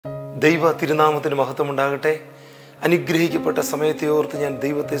ദൈവ തിരുനാമത്തിന് മഹത്വമുണ്ടാകട്ടെ. അനുഗ്രഹിക്കപ്പെട്ട സമയത്തെ ഓർത്ത് ഞാൻ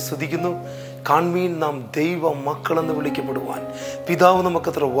ദൈവത്തെ സ്തുതിക്കുന്നു. കാൺമീൻ, നാം ദൈവ മക്കളെന്ന് വിളിക്കപ്പെടുവാൻ പിതാവ്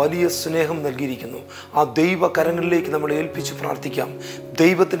നമുക്കത്ര വലിയ സ്നേഹം നൽകിയിരിക്കുന്നു. ആ ദൈവ കരങ്ങളിലേക്ക് നമ്മൾ ഏൽപ്പിച്ച് പ്രാർത്ഥിക്കാം.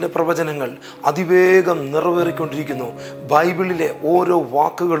 ദൈവത്തിൻ്റെ പ്രവചനങ്ങൾ അതിവേഗം നിറവേറിക്കൊണ്ടിരിക്കുന്നു. ബൈബിളിലെ ഓരോ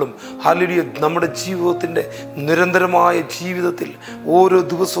വാക്കുകളും ഹല്ലേലൂയ നമ്മുടെ ജീവിതത്തിൻ്റെ നിരന്തരമായ ജീവിതത്തിൽ ഓരോ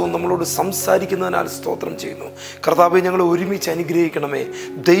ദിവസവും നമ്മളോട് സംസാരിക്കുന്നതിനാൽ സ്തോത്രം ചെയ്യുന്നു. കർത്താവേ, ഞങ്ങളെ ഒരുമിച്ച് അനുഗ്രഹിക്കണമേ.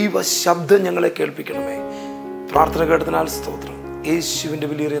 ദൈവ ശബ്ദം ഞങ്ങളെ കേൾപ്പിക്കണമേ. പ്രാർത്ഥന കേട്ടതിനാൽ സ്തോത്രം. യേശുവിൻ്റെ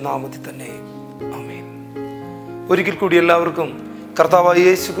വലിയ നാമത്തിൽ തന്നെ ആമേൻ. ഒരിക്കൽ കൂടി എല്ലാവർക്കും കർത്താവായ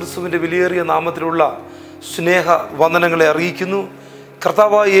യേശു ക്രിസ്തുവിൻ്റെ വിലയേറിയ നാമത്തിലുള്ള സ്നേഹ വന്ദനങ്ങളെ അറിയിക്കുന്നു.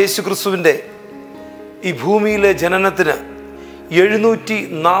 കർത്താവായ യേശു ക്രിസ്തുവിൻ്റെ ഈ ഭൂമിയിലെ ജനനത്തിന്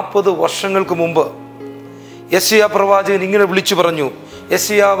 740 വർഷങ്ങൾക്ക് മുമ്പ് യെശയ്യാ പ്രവാചകൻ ഇങ്ങനെ വിളിച്ചു പറഞ്ഞു.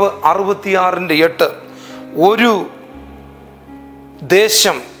 യെശയ്യാവ് 66:8, ഒരു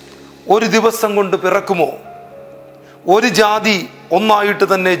ദേശം ഒരു ദിവസം കൊണ്ട് പിറക്കുമോ? ഒരു ജാതി ഒന്നായിട്ട്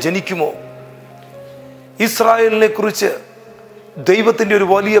തന്നെ ജനിക്കുമോ? ഇസ്രായേലിനെ കുറിച്ച് ദൈവത്തിൻ്റെ ഒരു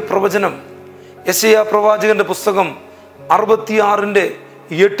വലിയ പ്രവചനം യെശയ്യാ പ്രവാചകന്റെ പുസ്തകം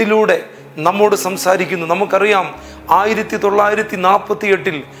 66:8 നമ്മോട് സംസാരിക്കുന്നു. നമുക്കറിയാം,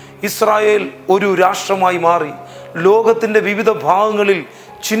 1948 ഇസ്രായേൽ ഒരു രാഷ്ട്രമായി മാറി. ലോകത്തിൻ്റെ വിവിധ ഭാഗങ്ങളിൽ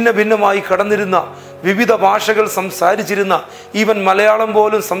ഛിന്ന ഭിന്നമായി കടന്നിരുന്ന, വിവിധ ഭാഷകൾ സംസാരിച്ചിരുന്ന, ഈവൻ മലയാളം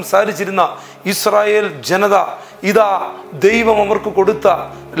പോലും സംസാരിച്ചിരുന്ന ഇസ്രായേൽ ജനത ഇതാ ദൈവം അവർക്ക് കൊടുത്ത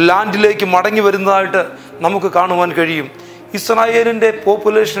ലാൻഡിലേക്ക് മടങ്ങി വരുന്നതായിട്ട് നമുക്ക് കാണുവാൻ കഴിയും. ഇസ്രായേലിൻ്റെ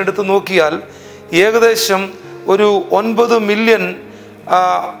പോപ്പുലേഷൻ എടുത്ത് നോക്കിയാൽ ഏകദേശം ഒരു 9 മില്യൺ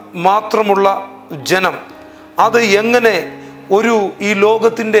മാത്രമുള്ള ജനം. അത് എങ്ങനെ ഈ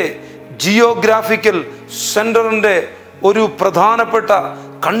ലോകത്തിൻ്റെ ജിയോഗ്രാഫിക്കൽ സെൻറ്ററിൻ്റെ ഒരു പ്രധാനപ്പെട്ട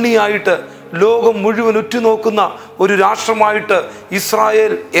കണ്ണിയായിട്ട് ലോകം മുഴുവൻ ഉറ്റുനോക്കുന്ന ഒരു രാഷ്ട്രമായിട്ട്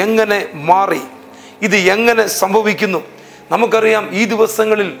ഇസ്രായേൽ എങ്ങനെ മാറി? ഇത് എങ്ങനെ സംഭവിക്കുന്നു? നമുക്കറിയാം, ഈ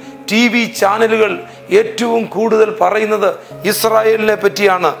ദിവസങ്ങളിൽ TV ചാനലുകൾ ഏറ്റവും കൂടുതൽ പറയുന്നത് ഇസ്രായേലിനെ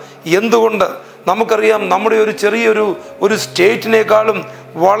പറ്റിയാണ്. എന്തുകൊണ്ട്? നമുക്കറിയാം, നമ്മുടെ ഒരു ചെറിയൊരു സ്റ്റേറ്റിനേക്കാളും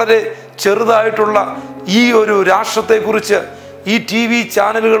വളരെ ചെറുതായിട്ടുള്ള ഈ ഒരു രാഷ്ട്രത്തെക്കുറിച്ച് ഈ TV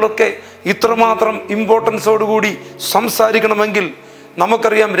ചാനലുകളൊക്കെ ഇത്രമാത്രം ഇമ്പോർട്ടൻസോടുകൂടി സംസാരിക്കണമെങ്കിൽ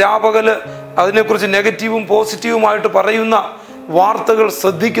നമുക്കറിയാം, രാപകല് അതിനെക്കുറിച്ച് നെഗറ്റീവും പോസിറ്റീവുമായിട്ട് പറയുന്ന വാർത്തകൾ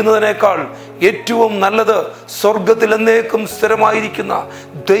ശ്രദ്ധിക്കുന്നതിനേക്കാൾ ഏറ്റവും നല്ലത് സ്വർഗത്തിൽ എന്നേക്കും സ്ഥിരമായിരിക്കുന്ന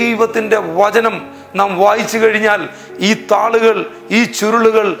ദൈവത്തിൻ്റെ വചനം നാം വായിച്ചു കഴിഞ്ഞാൽ ഈ താളുകൾ, ഈ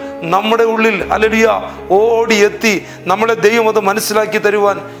ചുരുളുകൾ നമ്മുടെ ഉള്ളിൽ ഹല്ലേലൂയ ഓടിയെത്തി നമ്മളെ ദൈവം അത് മനസ്സിലാക്കി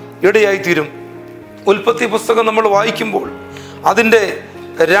തരുവാൻ ഇടയായിത്തീരും. ഉൽപ്പത്തി പുസ്തകം നമ്മൾ വായിക്കുമ്പോൾ അതിൻ്റെ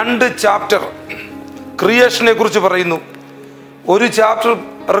 2 ചാപ്റ്റർ ക്രിയേഷനെ കുറിച്ച് പറയുന്നു. ഒരു ചാപ്റ്റർ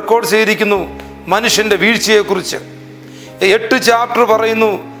റെക്കോർഡ് ചെയ്തിരിക്കുന്നു മനുഷ്യൻ്റെ വീഴ്ചയെക്കുറിച്ച്. 8 ചാപ്റ്റർ പറയുന്നു,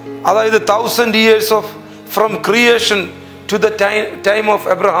 അതായത് 1000 years from creation to the time of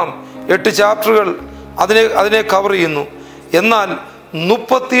Abraham. 8 ചാപ്റ്ററുകൾ അതിനെ കവർ ചെയ്യുന്നു. എന്നാൽ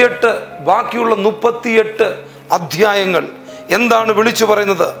 38 ബാക്കിയുള്ള 38 അധ്യായങ്ങൾ എന്താണ് വിളിച്ചു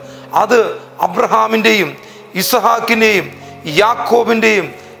പറയുന്നത്? അത് അബ്രഹാമിൻ്റെയും ഇസഹാക്കിൻ്റെയും യാക്കോബിൻ്റെയും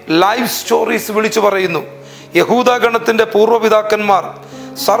ലൈഫ് സ്റ്റോറീസ് വിളിച്ചു പറയുന്നു. യഹൂദഗണത്തിൻ്റെ പൂർവ്വപിതാക്കന്മാർ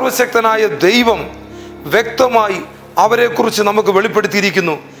സർവശക്തനായ ദൈവം വ്യക്തമായി അവരെക്കുറിച്ച് നമുക്ക്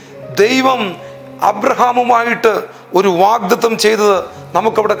വെളിപ്പെടുത്തിയിരിക്കുന്നു. ദൈവം അബ്രഹാമുമായിട്ട് ഒരു വാഗ്ദത്തം ചെയ്തത്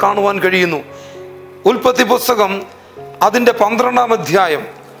നമുക്കവിടെ കാണുവാൻ കഴിയുന്നു. ഉൽപ്പത്തി പുസ്തകം അതിൻ്റെ 12-ാം അധ്യായം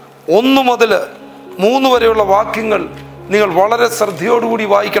 1 മുതൽ 3 വരെയുള്ള വാക്യങ്ങൾ നിങ്ങൾ വളരെ ശ്രദ്ധയോടുകൂടി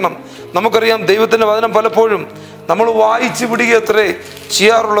വായിക്കണം. നമുക്കറിയാം, ദൈവത്തിൻ്റെ വചനം പലപ്പോഴും നമ്മൾ വായിച്ചു വിടുകയത്രേ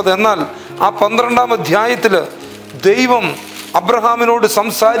ചെയ്യാറുള്ളത്. എന്നാൽ ആ 12-ാം അധ്യായത്തിൽ ദൈവം അബ്രഹാമിനോട്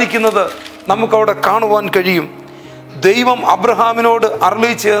സംസാരിക്കുന്നത് നമുക്കവിടെ കാണുവാൻ കഴിയും. ദൈവം അബ്രഹാമിനോട്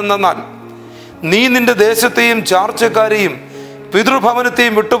അരുളി ചെയ്തെന്നാൽ, നീ നിന്റെ ദേശത്തെയും ചാർച്ചക്കാരെയും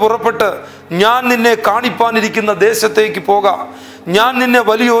പിതൃഭവനത്തെയും വിട്ടു പുറപ്പെട്ട് ഞാൻ നിന്നെ കാണിപ്പാനിരിക്കുന്ന ദേശത്തേക്ക് പോകാം. ഞാൻ നിന്നെ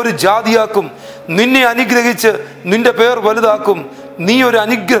വലിയൊരു ജാതിയാക്കും, നിന്നെ അനുഗ്രഹിച്ച് നിന്റെ പേർ വലുതാക്കും, നീ ഒരു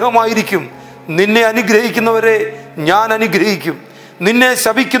അനുഗ്രഹമായിരിക്കും. നിന്നെ അനുഗ്രഹിക്കുന്നവരെ ഞാൻ അനുഗ്രഹിക്കും, നിന്നെ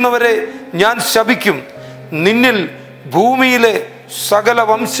ശപിക്കുന്നവരെ ഞാൻ ശപിക്കും. നിന്നിൽ ഭൂമിയിലെ സകല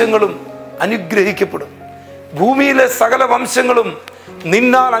വംശങ്ങളും അനുഗ്രഹിക്കപ്പെടും. ഭൂമിയിലെ സകല വംശങ്ങളും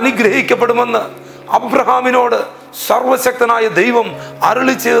നിന്നാൽ അനുഗ്രഹിക്കപ്പെടുമെന്ന് അബ്രഹാമിനോട് സർവശക്തനായ ദൈവം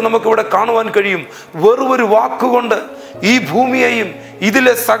അരുളി ചെയ്ത് നമുക്കിവിടെ കാണുവാൻ കഴിയും. വെറുമൊരു വാക്കുകൊണ്ട് ഈ ഭൂമിയെയും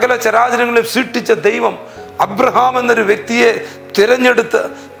ഇതിലെ സകല ചരാചരങ്ങളെയും സൃഷ്ടിച്ച ദൈവം അബ്രഹാം എന്നൊരു വ്യക്തിയെ തിരഞ്ഞെടുത്ത്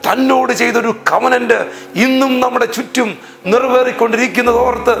തന്നോട് ചെയ്തൊരു കവനന്റ് ഇന്നും നമ്മുടെ ചുറ്റും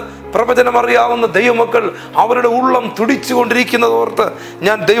നിറവേറിക്കൊണ്ടിരിക്കുന്നതോർത്ത് പ്രവചനമറിയാവുന്ന ദൈവമക്കൾ അവരുടെ ഉള്ളം തുടിച്ചുകൊണ്ടിരിക്കുന്നതോർത്ത്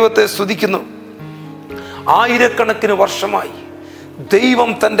ഞാൻ ദൈവത്തെ സ്തുതിക്കുന്നു. ആയിരക്കണക്കിന് വർഷമായി ദൈവം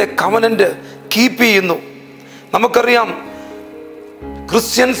തൻ്റെ കവനന്റ് കീപ്പ് ചെയ്യുന്നു. നമുക്കറിയാം,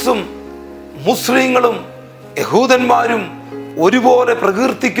 ക്രിസ്ത്യൻസും മുസ്ലിങ്ങളും യഹൂദന്മാരും ഒരുപോലെ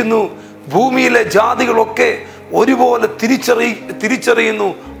പ്രകീർത്തിക്കുന്നു. ഭൂമിയിലെ ജാതികളൊക്കെ ഒരുപോലെ തിരിച്ചറിയുന്നു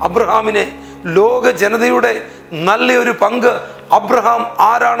അബ്രഹാമിനെ. ലോക ജനതയുടെ നല്ലൊരു പങ്ക് അബ്രഹാം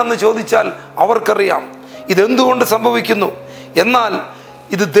ആരാണെന്ന് ചോദിച്ചാൽ അവർക്കറിയാം. ഇതെന്തുകൊണ്ട് സംഭവിക്കുന്നു? എന്നാൽ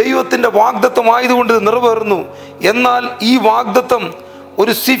ഇത് ദൈവത്തിൻ്റെ വാഗ്ദത്തമായതുകൊണ്ട് ഇത് നിറവേറുന്നു. എന്നാൽ ഈ വാഗ്ദത്തം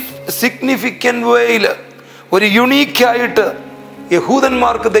ഒരു സിഗ്നിഫിക്കൻ്റ് വേയിൽ, ഒരു യുണീക്കായിട്ട്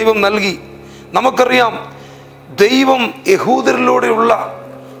യഹൂദന്മാർക്ക് ദൈവം നൽകി. നമുക്കറിയാം, ദൈവം യഹൂദരിലൂടെയുള്ള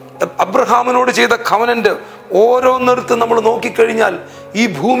അബ്രഹാമിനോട് ചെയ്ത കവനന്റ് ഓരോന്നിടത്ത് നമ്മൾ നോക്കിക്കഴിഞ്ഞാൽ ഈ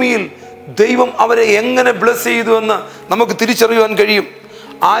ഭൂമിയിൽ ദൈവം അവരെ എങ്ങനെ ബ്ലെസ് ചെയ്തു എന്ന് നമുക്ക് തിരിച്ചറിയുവാൻ കഴിയും.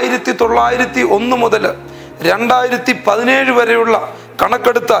 1901 മുതൽ 2017 വരെയുള്ള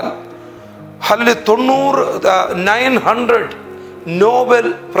കണക്കെടുത്താൽ 900 നോബൽ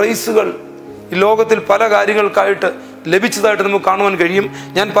പ്രൈസുകൾ ഈ ലോകത്തിൽ പല കാര്യങ്ങൾക്കായിട്ട് ലഭിച്ചതായിട്ട് നമുക്ക് കാണുവാൻ കഴിയും.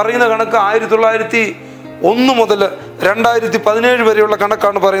 ഞാൻ പറയുന്ന കണക്ക് 1901 മുതൽ 2017 വരെയുള്ള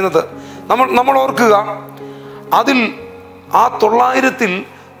കണക്കാണ് പറയുന്നത്. നമ്മൾ ഓർക്കുക, അതിൽ ആ 900-ൽ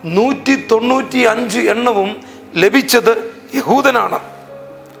 195 എണ്ണവും ലഭിച്ചത് യഹൂദനാണ്.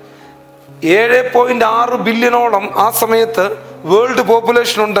 7.6 ബില്യണോളം ആ സമയത്ത് വേൾഡ്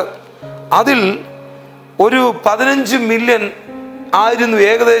പോപ്പുലേഷൻ ഉണ്ട്. അതിൽ ഒരു 15 മില്യൺ ആയിരുന്നു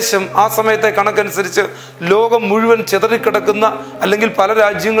ഏകദേശം ആ സമയത്തെ കണക്കനുസരിച്ച് ലോകം മുഴുവൻ ചിതറിക്കിടക്കുന്ന, അല്ലെങ്കിൽ പല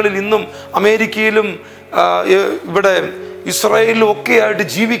രാജ്യങ്ങളിൽ ഇന്നും അമേരിക്കയിലും ഇവിടെ ഇസ്രായേലിലും ഒക്കെ ആയിട്ട്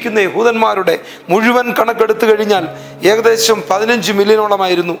ജീവിക്കുന്ന യഹൂദന്മാരുടെ മുഴുവൻ കണക്കെടുത്തു കഴിഞ്ഞാൽ ഏകദേശം 15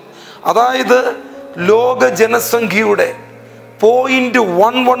 മില്യണോളമായിരുന്നു. അതായത് ലോക ജനസംഖ്യയുടെ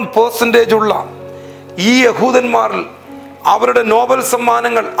 0.11% ഉള്ള ഈ യഹൂദന്മാരിൽ അവരുടെ നോബൽ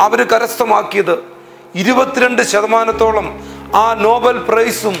സമ്മാനങ്ങൾ അവർ കരസ്ഥമാക്കിയത് 22% ആ നോബൽ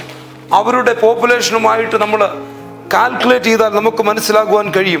പ്രൈസും അവരുടെ പോപ്പുലേഷനുമായിട്ട് നമ്മൾ കാൽക്കുലേറ്റ് ചെയ്താൽ നമുക്ക് മനസ്സിലാക്കുവാൻ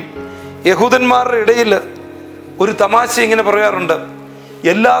കഴിയും. യഹൂദന്മാരുടെ ഇടയിൽ ഒരു തമാശ ഇങ്ങനെ പറയാറുണ്ട്,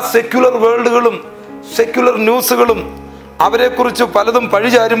 എല്ലാ സെക്യുലർ വേൾഡുകളും സെക്യുലർ ന്യൂസുകളും അവരെക്കുറിച്ച് പലതും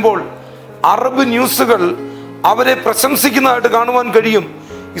പഴിചാരുമ്പോൾ അറബ് ന്യൂസുകൾ അവരെ പ്രശംസിക്കുന്നതായിട്ട് കാണുവാൻ കഴിയും.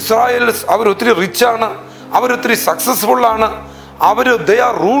 ഇസ്രായേൽ അവരൊത്തിരി റിച്ചാണ്, അവരൊത്തിരി സക്സസ്ഫുൾ ആണ്, they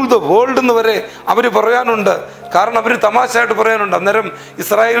are rule the world എന്ന് വരെ അവർ പറയാനുണ്ട്. കാരണം അവർ തമാശയായിട്ട് പറയാനുണ്ട്. അന്നേരം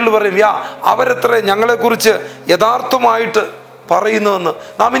ഇസ്രായേലിൽ പറയും, അവരെത്ര ഞങ്ങളെക്കുറിച്ച് യഥാർത്ഥമായിട്ട് പറയുന്നുവെന്ന്.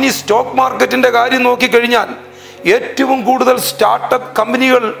 നാം ഇനി സ്റ്റോക്ക് മാർക്കറ്റിന്റെ കാര്യം നോക്കിക്കഴിഞ്ഞാൽ ഏറ്റവും കൂടുതൽ സ്റ്റാർട്ടപ്പ്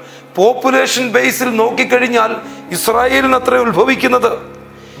കമ്പനികൾ പോപ്പുലേഷൻ ബേസിൽ നോക്കിക്കഴിഞ്ഞാൽ ഇസ്രായേലിന് അത്ര ഉത്ഭവിക്കുന്നത്.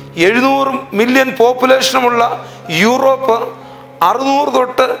 700 മില്യൺ പോപ്പുലേഷനുമുള്ള യൂറോപ്പ് 600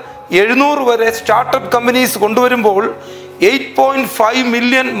 തൊട്ട് 700 വരെ സ്റ്റാർട്ടപ്പ് കമ്പനീസ് കൊണ്ടുവരുമ്പോൾ 8.5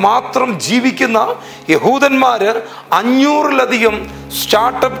 മില്യൺ മാത്രം ജീവിക്കുന്ന യഹൂദന്മാര് 500-ലധികം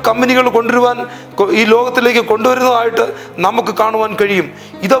സ്റ്റാർട്ടപ്പ് കമ്പനികൾ കൊണ്ടുവരുവാൻ ഈ ലോകത്തിലേക്ക് കൊണ്ടുവരുന്നതായിട്ട് നമുക്ക് കാണുവാൻ കഴിയും.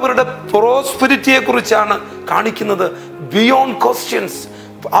 ഇതവരുടെ പ്രോസ്പെരിറ്റിയെ കുറിച്ചാണ് കാണിക്കുന്നത്. ബിയോണ്ട് ക്വസ്റ്റ്യൻസ്,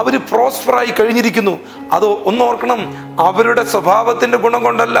 അവർ പ്രോസ്പറായി കഴിഞ്ഞിരിക്കുന്നു. അത് ഒന്നോർക്കണം, അവരുടെ സ്വഭാവത്തിന്റെ ഗുണം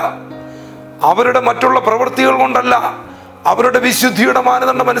കൊണ്ടല്ല, അവരുടെ മറ്റുള്ള പ്രവൃത്തികൾ കൊണ്ടല്ല, അവരുടെ വിശുദ്ധിയുടെ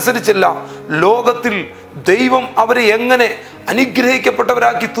മാനദണ്ഡം അനുസരിച്ചല്ല. ലോകത്തിൽ ദൈവം അവരെ എങ്ങനെ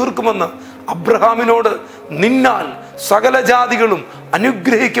അനുഗ്രഹിക്കപ്പെട്ടവരാക്കി തീർക്കുമെന്ന് അബ്രഹാമിനോട്, നിന്നാൽ സകല ജാതികളും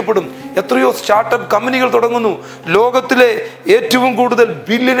അനുഗ്രഹിക്കപ്പെടും. എത്രയോ സ്റ്റാർട്ടപ്പ് കമ്പനികൾ തുടങ്ങുന്നു. ലോകത്തിലെ ഏറ്റവും കൂടുതൽ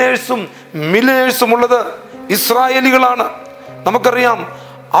ബില്യനേഴ്സും മില്യനേഴ്സും ഉള്ളത് ഇസ്രായേലികളാണ്. നമുക്കറിയാം,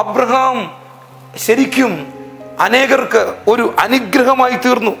 അബ്രഹാം ശരിക്കും അനേകർക്ക് ഒരു അനുഗ്രഹമായി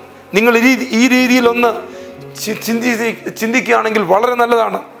തീർന്നു. നിങ്ങൾ ഈ രീതിയിൽ ഒന്ന് ചിന്തിക്കുകയാണെങ്കിൽ വളരെ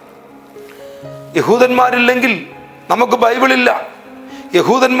നല്ലതാണ്. യഹൂദന്മാരില്ലെങ്കിൽ നമുക്ക് ബൈബിളില്ല.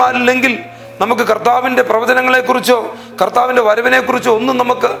 യഹൂദന്മാരില്ലെങ്കിൽ നമുക്ക് കർത്താവിൻ്റെ പ്രവചനങ്ങളെക്കുറിച്ചോ കർത്താവിൻ്റെ വരവിനെക്കുറിച്ചോ ഒന്നും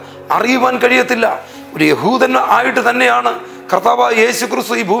നമുക്ക് അറിയുവാൻ കഴിയത്തില്ല. ഒരു യഹൂദൻ ആയിട്ട് തന്നെയാണ് കർത്താവായ യേശു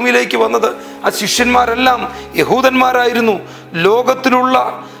ക്രിസ്തു ഈ ഭൂമിയിലേക്ക് വന്നത്. ആ ശിഷ്യന്മാരെല്ലാം യഹൂദന്മാരായിരുന്നു. ലോകത്തിലുള്ള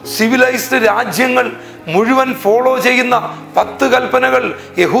സിവിലൈസ്ഡ് രാജ്യങ്ങൾ മുഴുവൻ ഫോളോ ചെയ്യുന്ന 10 കൽപ്പനകൾ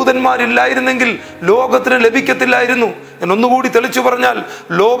യഹൂദന്മാരില്ലായിരുന്നെങ്കിൽ ലോകത്തിന് ലഭിക്കത്തില്ലായിരുന്നു. എന്നൊന്നുകൂടി തെളിച്ചു പറഞ്ഞാൽ,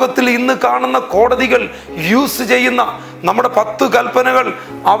 ലോകത്തിൽ ഇന്ന് കാണുന്ന കോടതികൾ യൂസ് ചെയ്യുന്ന നമ്മുടെ 10 കൽപ്പനകൾ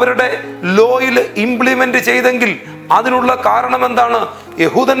അവരുടെ ലോയിൽ ഇംപ്ലിമെന്റ് ചെയ്തെങ്കിൽ അതിനുള്ള കാരണം എന്താണ്?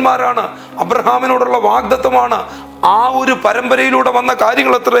 യഹൂദന്മാരാണ്. അബ്രഹാമിനോടുള്ള വാഗ്ദത്തമാണ്. ആ ഒരു പരമ്പരയിലൂടെ വന്ന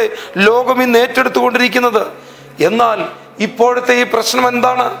കാര്യങ്ങൾ അത്രേ ലോകം ഇന്ന് ഏറ്റെടുത്തുകൊണ്ടിരിക്കുന്നത്. എന്നാൽ ഇപ്പോഴത്തെ ഈ പ്രശ്നം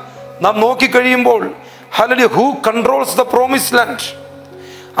എന്താണ്? നാം നോക്കിക്കഴിയുമ്പോൾ, hallelujah, who controls the promised land?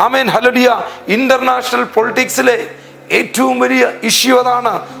 Amen, hallelujah. International പൊളിറ്റിക്സിലെ ഏറ്റവും വലിയ ഇഷ്യൂ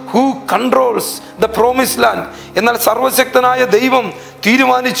അതാണ്, who controls the promised land. എന്നാൽ സർവശക്തനായ ദൈവം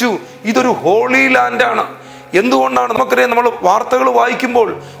തീരുമാനിച്ചു, ഇതൊരു ഹോളി ലാൻഡാണ്, എന്തുകൊണ്ടാണ്? നമുക്കറിയാം, നമ്മൾ വാർത്തകൾ വായിക്കുമ്പോൾ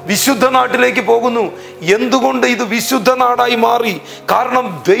വിശുദ്ധ നാട്ടിലേക്ക് പോകുന്നു. എന്തുകൊണ്ട് ഇത് വിശുദ്ധ നാടായി മാറി? കാരണം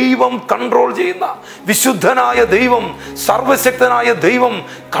ദൈവം കൺട്രോൾ ചെയ്യുന്ന, വിശുദ്ധനായ ദൈവം, സർവശക്തനായ ദൈവം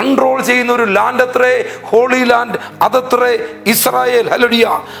കൺട്രോൾ ചെയ്യുന്ന ഒരു ലാൻഡ് അത്രേ ഹോളി ലാൻഡ്. അതത്രേ ഇസ്രായേൽ. ഹല്ലേലൂയ.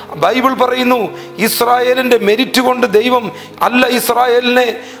 ബൈബിൾ പറയുന്നു, ഇസ്രായേലിന്റെ മെരിറ്റ് കൊണ്ട് ദൈവം അല്ല ഇസ്രായേലിനെ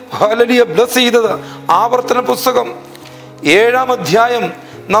ഹല്ലേലൂയ ബ്ലെസ് ചെയ്തത്. ആവർത്തന പുസ്തകം 7-ാം അധ്യായം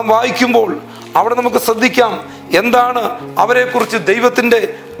നാം വായിക്കുമ്പോൾ അവിടെ നമുക്ക് ശ്രദ്ധിക്കാം എന്താണ് അവരെ കുറിച്ച് ദൈവത്തിന്റെ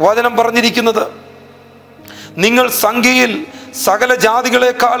വചനം പറഞ്ഞിരിക്കുന്നത്. നിങ്ങൾ സംഖ്യയിൽ സകല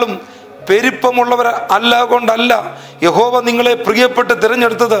ജാതികളെക്കാളും പെരുപ്പമുള്ളവർ അല്ല കൊണ്ടല്ല യഹോവ നിങ്ങളെ പ്രിയപ്പെട്ട്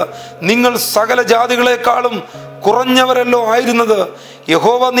തിരഞ്ഞെടുത്തത്. നിങ്ങൾ സകല ജാതികളെക്കാളും കുറഞ്ഞവരല്ലോ ആയിരുന്നത്.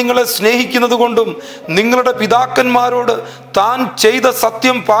 യഹോവ നിങ്ങളെ സ്നേഹിക്കുന്നത് കൊണ്ടും നിങ്ങളുടെ പിതാക്കന്മാരോട് താൻ ചെയ്ത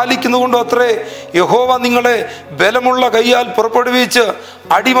സത്യം പാലിക്കുന്നതുകൊണ്ടും അത്രേ യഹോവ നിങ്ങളെ ബലമുള്ള കൈയാൽ പുറപ്പെടുവിച്ച്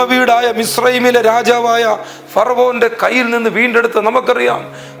അടിമ വീടായ മിസ്രൈമിലെ രാജാവായ ഫറവോന്റെ കയ്യിൽ നിന്ന് വീണ്ടെടുത്ത്. നമുക്കറിയാം,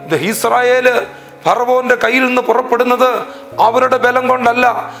 ഇസ്രായേല് ഫറവോന്റെ കയ്യിൽ നിന്ന് പുറപ്പെടുന്നത് അവരുടെ ബലം കൊണ്ടല്ല,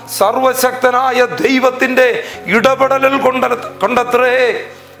 സർവശക്തനായ ദൈവത്തിന്റെ ഇടപെടൽ കൊണ്ടത്രേ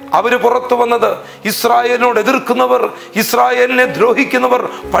അവര് പുറത്തു വന്നത്. ഇസ്രായേലിനോട് എതിർക്കുന്നവർ, ഇസ്രായേലിനെ ദ്രോഹിക്കുന്നവർ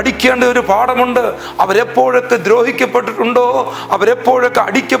പഠിക്കേണ്ട ഒരു പാഠമുണ്ട്. അവരെപ്പോഴൊക്കെ ദ്രോഹിക്കപ്പെട്ടിട്ടുണ്ടോ, അവരെപ്പോഴൊക്കെ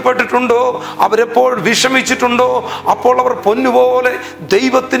അടിക്കപ്പെട്ടിട്ടുണ്ടോ, അവരെപ്പോൾ വിഷമിച്ചിട്ടുണ്ടോ, അപ്പോൾ അവർ പൊന്നുപോലെ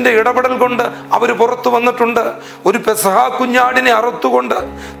ദൈവത്തിന്റെ ഇടപെടൽ കൊണ്ട് അവർ പുറത്തു വന്നിട്ടുണ്ട്. ഒരു പെസഹ കുഞ്ഞാടിനെ അറുത്തുകൊണ്ട്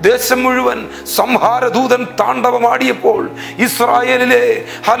ദേശം മുഴുവൻ സംഹാരദൂതൻ താണ്ഡവമാടിയപ്പോൾ ഇസ്രായേലിലെ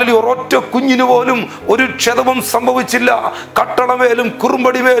ഹല്ലേലൂയ ഒരൊറ്റ കുഞ്ഞിനു പോലും ഒരു ക്ഷതവും സംഭവിച്ചില്ല. കട്ടളമേലും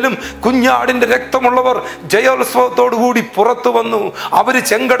കുറുമ്പടിമേലും കുഞ്ഞാടിന്റെ രക്തമുള്ളവർ ജയോത്സവത്തോടു കൂടി പുറത്തു വന്നു. അവര്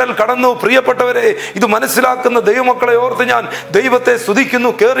ചെങ്കടൽ കടന്നു. പ്രിയപ്പെട്ടവരെ, ഇത് മനസ്സിലാക്കുന്ന ദൈവമക്കളെ ഓർത്ത് ഞാൻ ദൈവത്തെ സ്തുതിക്കുന്നു.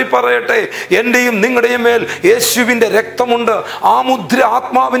 കേറി പറയട്ടെ, എന്റെയും നിങ്ങളുടെയും മേൽ യേശുവിന്റെ രക്തമുണ്ട്. ആ മുദ്ര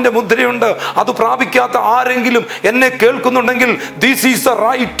ആത്മാവിന്റെ മുദ്രയുണ്ട്. അത് പ്രാപിക്കാത്ത ആരെങ്കിലും എന്നെ കേൾക്കുന്നുണ്ടെങ്കിൽ this is the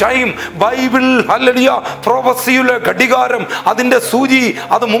right time. Bible hallelujah പ്രൊഫസിയുടെ ഘടികാരം, അതിന്റെ സൂചി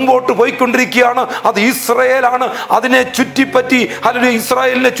അത് മുമ്പോട്ട് പോയിക്കൊണ്ടിരിക്കുകയാണ്. അത് ഇസ്രായേലാണ്. അതിനെ ചുറ്റിപ്പറ്റി ഹല്ലേലൂയ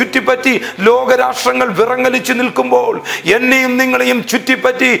ഇസ്രായേലിനെ ചുറ്റിപ്പറ്റി ലോകരാഷ്ട്രങ്ങൾ വിറങ്ങലിച്ചു നിൽക്കുമ്പോൾ എന്നെയും നിങ്ങളെയും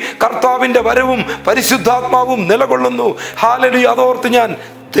ചുറ്റിപ്പറ്റി കർത്താവിന്റെ വരവും പരിശുദ്ധാത്മാവും നിലകൊള്ളുന്നു. ഹല്ലേലൂയ. അതോർത്ത് ഞാൻ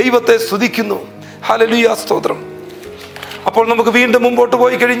ദൈവത്തെ സ്തുതിക്കുന്നു. ഹല്ലേലൂയ, സ്തോത്രം. അപ്പോൾ നമുക്ക് വീണ്ടും മുമ്പോട്ട്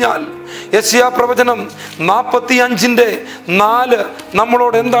പോയി കഴിഞ്ഞാൽ യെശയ്യാ പ്രവചനം 45:4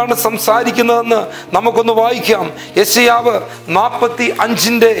 നമ്മളോട് എന്താണ് സംസാരിക്കുന്നതെന്ന് നമുക്കൊന്ന് വായിക്കാം. യെശയ്യാവ്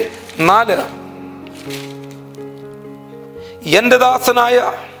 45:4. എൻ്റെ ദാസനായ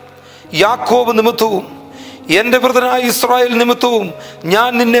യാക്കോബ് നിമിത്തവും എൻ്റെ വൃതനായ ഇസ്രായേൽ നിമിത്തവും ഞാൻ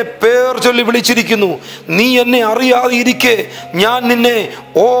നിന്നെ പേർ ചൊല്ലി വിളിച്ചിരിക്കുന്നു. നീ എന്നെ അറിയാതെ ഇരിക്കെ ഞാൻ നിന്നെ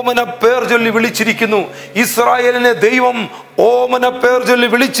ഓമന പേർ ചൊല്ലി വിളിച്ചിരിക്കുന്നു. ഇസ്രായേലിനെ ദൈവം ഓമന പേർ ചൊല്ലി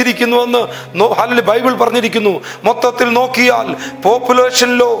വിളിച്ചിരിക്കുന്നുവെന്ന് ബൈബിൾ പറഞ്ഞിരിക്കുന്നു. മൊത്തത്തിൽ നോക്കിയാൽ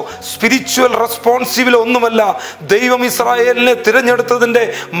പോപ്പുലേഷനിലോ സ്പിരിച്വൽ റെസ്പോൺസിബിലോ ഒന്നുമല്ല. ദൈവം ഇസ്രായേലിനെ തിരഞ്ഞെടുത്തതിൻ്റെ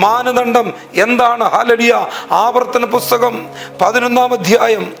മാനദണ്ഡം എന്താണ്? ഹല്ലേലൂയ. ആവർത്തന പുസ്തകം 11-ാം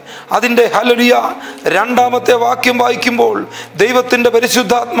അധ്യായം അതിൻ്റെ ഹല്ലേലൂയ 2-ാമത്തെ വാക്യം വായിക്കുമ്പോൾ ദൈവത്തിൻ്റെ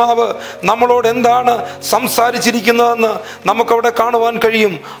പരിശുദ്ധാത്മാവ് നമ്മളോട് എന്താണ് സംസാരിച്ചിരിക്കുന്നതെന്ന് നമുക്കവിടെ കാണുവാൻ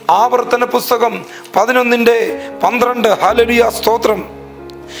കഴിയും. ആവർത്തന പുസ്തകം 11:12. ഹല്ലേലൂയ, സ്തോത്രം.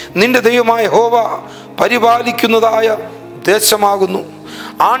 നിന്റെ ദൈവമായ യഹോവ പരിപാലിക്കുന്നതായ ദേശമാകുന്നു.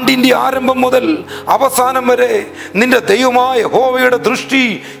 ആണ്ടിന്റെ ആരംഭം മുതൽ അവസാനം വരെ നിന്റെ ദൈവമായ യഹോവയുടെ ദൃഷ്ടി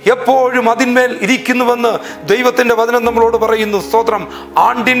എപ്പോഴും അതിന്മേൽ ഇരിക്കുന്നുവെന്ന് ദൈവത്തിന്റെ വചനം നമ്മളോട് പറയുന്നു. സ്തോത്രം.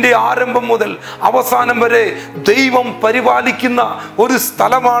 ആണ്ടിന്റെ ആരംഭം മുതൽ അവസാനം വരെ ദൈവം പരിപാലിക്കുന്ന ഒരു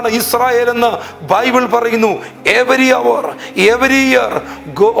സ്ഥലമാണ് ഇസ്രായേൽ എന്ന് ബൈബിൾ പറയുന്നു. Every our, every year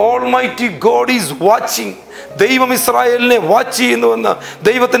almighty God is watching. ദൈവം ഇസ്രായേലിനെ വാച്ച് ചെയ്യുന്നുവെന്ന്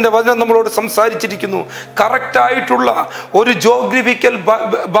ദൈവത്തിന്റെ വചനം നമ്മളോട് സംസാരിച്ചിരിക്കുന്നു. കറക്റ്റായിട്ടുള്ള ഒരു ജോഗ്രഫിക്കൽ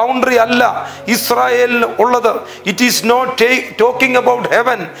ബൗണ്ടറി അല്ല ഇസ്രായേലിന് ഉള്ളത്. It is not talking about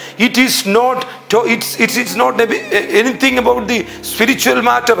heaven. It is not anything about the spiritual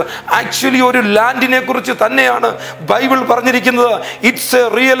matter. Actually ഒരു ലാൻഡിനെ കുറിച്ച് തന്നെയാണ് ബൈബിൾ പറഞ്ഞിരിക്കുന്നത്. It's A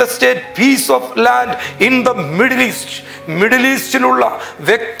real estate piece of land in the middle east. Middle ഈസ്റ്റിലുള്ള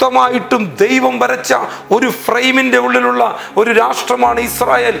വ്യക്തമായിട്ടും ദൈവം വരച്ച ഒരു ഫ്രെയിമിന്റെ ഉള്ളിലുള്ള ഒരു രാഷ്ട്രമാണ്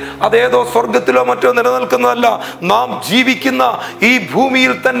ഇസ്രായേൽ. അതേതോ സ്വർഗത്തിലോ മറ്റോ നിലനിൽക്കുന്നതല്ല. നാം ജീവിക്കുന്ന ഈ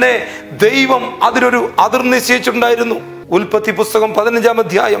ഭൂമിയിൽ തന്നെ ദൈവം അതിനൊരു അതിർ നിശ്ചയിച്ചിട്ടുണ്ടായിരുന്നു. ഉൽപ്പത്തി പുസ്തകം 15-ാം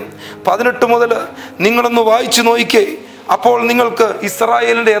അധ്യായം 18 മുതൽ നിങ്ങളൊന്ന് വായിച്ചു നോക്കിക്കേ. അപ്പോൾ നിങ്ങൾക്ക്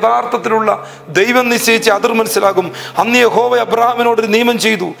ഇസ്രായേലിന്റെ യഥാർത്ഥത്തിലുള്ള ദൈവം നിശ്ചയിച്ച അതിർ മനസ്സിലാകും. അന്ന് യഹോവ അബ്രഹാമിനോടൊരു നിയമം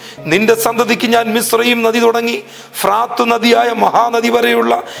ചെയ്തു. നിന്റെ സന്തതിക്ക് ഞാൻ മിസ്രയീം നദി തുടങ്ങി ഫ്രാത്ത് നദിയായ മഹാനദി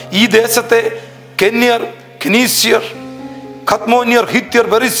വരെയുള്ള ഈ ദേശത്തെ കെന്യർ, കെനീസ്യർ, ഖത്മോന്യർ, ഹിത്യർ,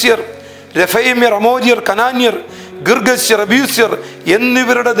 ബെറിസ്യർ, രഫയമ്യർ, അമോര്യർ, കനാന്യർ, ഗിർഗശ്യർ, അബ്യൂസ്യർ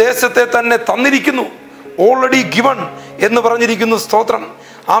എന്നിവരുടെ ദേശത്തെ തന്നെ തന്നിരിക്കുന്നു. ഓൾറെഡി ഗിവൺ എന്ന് പറഞ്ഞിരിക്കുന്നു. സ്തോത്രം.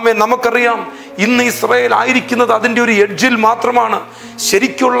 ആമേൻ. നമുക്കറിയാം ഇന്ന് ഇസ്രായേൽ ആയിരിക്കുന്നത് അതിൻ്റെ ഒരു എഡ്ജിൽ മാത്രമാണ്.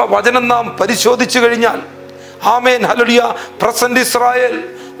 ശരിക്കുള്ള വചനം നാം പരിശോധിച്ചു കഴിഞ്ഞാൽ, ആമേൻ, hallelujah, present Israel,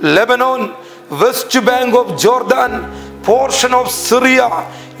 Lebanon, west bank of Jordan, portion of Syria,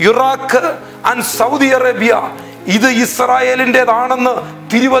 Iraq and Saudi Arabia, ഇത് ഇസ്രായേലിൻ്റെതാണെന്ന്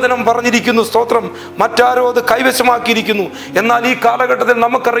തിരുവചനം പറഞ്ഞിരിക്കുന്നു. സ്തോത്രം. മറ്റാരോ അത് കൈവശമാക്കിയിരിക്കുന്നു. എന്നാൽ ഈ കാലഘട്ടത്തിൽ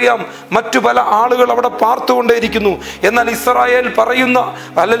നമുക്കറിയാം മറ്റു പല ആളുകൾ അവിടെ പാർത്തുകൊണ്ടേയിരിക്കുന്നു. എന്നാൽ ഇസ്രായേൽ പറയുന്ന,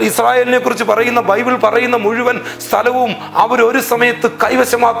 അല്ലെങ്കിൽ ഇസ്രായേലിനെ കുറിച്ച് പറയുന്ന ബൈബിൾ പറയുന്ന മുഴുവൻ സ്ഥലവും അവരൊരു സമയത്ത്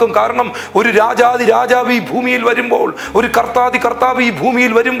കൈവശമാക്കും. കാരണം ഒരു രാജാവ് ഈ ഭൂമിയിൽ വരുമ്പോൾ, ഒരു കർത്താവ് ഈ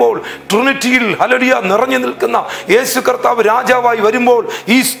ഭൂമിയിൽ വരുമ്പോൾ, ട്രിനിറ്റിയിൽ ഹല്ലേലൂയ നിറഞ്ഞു നിൽക്കുന്ന യേശു കർത്താവ് രാജാവായി വരുമ്പോൾ,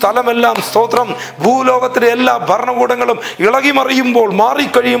 ഈ സ്ഥലമെല്ലാം, സ്തോത്രം, ഭൂലോകത്തിലെ എല്ലാ ഭരണകൂടങ്ങളും ഇളകിമറിയുമ്പോൾ,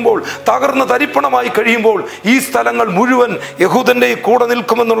 മാറിക്കഴിയുമ്പോൾ, തകർന്ന് തരിപ്പണമായി കഴിയുമ്പോൾ, ഈ സ്ഥലങ്ങൾ മുഴുവൻ യഹൂദന്റെ കൂടെ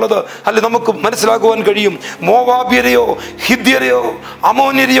നിൽക്കുമെന്നുള്ളത് അല്ലെ നമുക്ക് മനസ്സിലാക്കുവാൻ കഴിയും. മോവാബ്യരെയോ ഹിദ്യരെയോ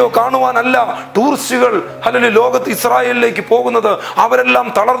അമോന്യരെയോ കാണുവാനല്ല ടൂറിസ്റ്റുകൾ അല്ലെങ്കിൽ ലോകത്ത് ഇസ്രായേലിലേക്ക് പോകുന്നത്. അവരെല്ലാം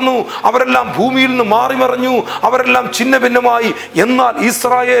തളർന്നു, അവരെല്ലാം ഭൂമിയിൽ നിന്ന് മാറിമറിഞ്ഞു, അവരെല്ലാം ഛിന്ന ഭിന്നമായി. എന്നാൽ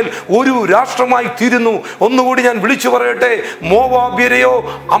ഇസ്രായേൽ ഒരു രാഷ്ട്രമായി തീരുന്നു. ഒന്നുകൂടി ഞാൻ വിളിച്ചു പറയട്ടെ, മോവാബ്യരെയോ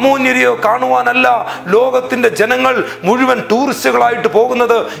അമോന്യരെയോ കാണുവാനല്ല ലോകത്തിന്റെ ജനങ്ങൾ മുഴുവൻ ടൂറിസ്റ്റുകളായിട്ട്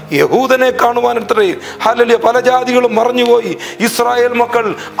പോകുന്നത്, യഹൂദനെ കാണുവാനത്രേ. ഹല്ലേലൂയ. പല ജാതികളും മറഞ്ഞുപോയി. ഇസ്രായേൽ മക്കൾ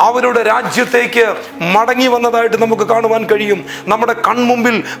അവരുടെ രാജ്യത്തേക്ക് മടങ്ങി വന്നതായിട്ട് നമുക്ക് കാണുവാൻ കഴിയും. നമ്മുടെ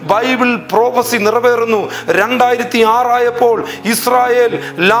കൺമുമ്പിൽ ബൈബിൾ പ്രോഫസി നിറവേറുന്നു. 2006 ആയപ്പോൾ Israel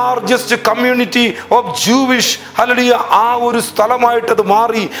largest community of Jewish, hallelujah, ആ ഒരു സ്ഥലമായിട്ടത്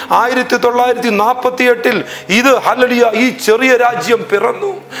മാറി. 1948 ഇത്, ഹല്ലേലൂയ, ഈ ചെറിയ രാജ്യം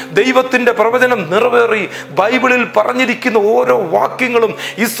പിറന്നു. ദൈവത്തിന്റെ പ്രവചനം നിറവേറി. ബൈബിളിൽ പറഞ്ഞിരിക്കുന്ന ഓരോ വാക്യങ്ങളും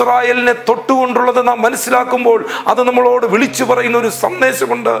ഇസ്രായേലിനെ തൊട്ടുകൊണ്ടുള്ളത് നാം മനസ്സിലാക്കുമ്പോൾ അത് നമ്മളോട് വിളിച്ചു പറയുന്ന ഒരു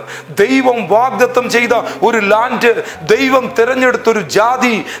സന്ദേശമുണ്ട്. ദൈവം വാഗ്ദത്തം ചെയ്ത ഒരു ലാൻഡ്, ദൈവം തിരഞ്ഞെടുത്തൊരു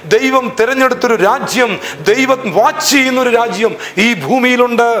ജാതി, ദൈവം തിരഞ്ഞെടുത്തൊരു രാജ്യം, ദൈവം വാച്ച് ചെയ്യുന്ന ഒരു രാജ്യം ഈ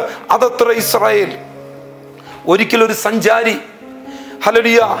ഭൂമിയിലുണ്ട്. അതത്ര ഇസ്രായേൽ. ഒരിക്കലൊരു സഞ്ചാരി,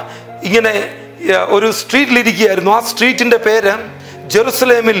 ഹല്ലേലൂയ, ഇങ്ങനെ ഒരു സ്ട്രീറ്റിലിരിക്കുകയായിരുന്നു. ആ സ്ട്രീറ്റിന്റെ പേര്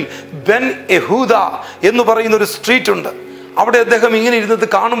ജെറുസലേമിൽ ബെൻ യഹൂദ എന്ന് പറയുന്ന ഒരു സ്ട്രീറ്റ് ഉണ്ട്. അവിടെ അദ്ദേഹം ഇങ്ങനെ ഇരുന്നത്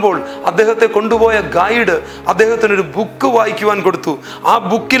കാണുമ്പോൾ അദ്ദേഹത്തെ കൊണ്ടുപോയ ഗൈഡ് അദ്ദേഹത്തിനൊരു ബുക്ക് വായിക്കുവാൻ കൊടുത്തു. ആ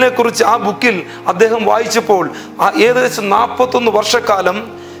ബുക്കിൽ അദ്ദേഹം വായിച്ചപ്പോൾ ഏകദേശം 41 വർഷക്കാലം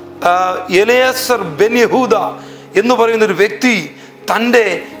എലയാസർ ബെൻ യഹൂദ എന്ന് പറയുന്ന ഒരു വ്യക്തി തൻ്റെ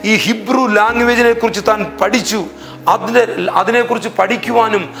ഈ ഹിബ്രു ലാംഗ്വേജിനെ കുറിച്ച് താൻ പഠിച്ചു. അതിനെക്കുറിച്ച്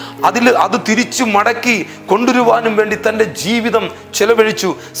പഠിക്കുവാനും അത് തിരിച്ചു മടക്കി കൊണ്ടുവരുവാനും വേണ്ടി തൻ്റെ ജീവിതം ചെലവഴിച്ചു.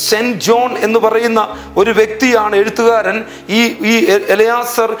 സെന്റ് ജോൺ എന്ന് പറയുന്ന ഒരു വ്യക്തിയാണ് എഴുത്തുകാരൻ ഈ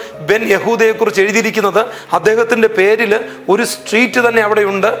എലയാസർ ബെൻ യഹൂദയെ കുറിച്ച് എഴുതിയിരിക്കുന്നത്. അദ്ദേഹത്തിൻ്റെ പേരിൽ ഒരു സ്ട്രീറ്റ് തന്നെ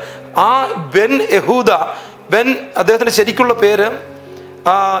അവിടെയുണ്ട്. ആ ബെൻ യഹൂദ, അദ്ദേഹത്തിൻ്റെ ശരിക്കുള്ള പേര്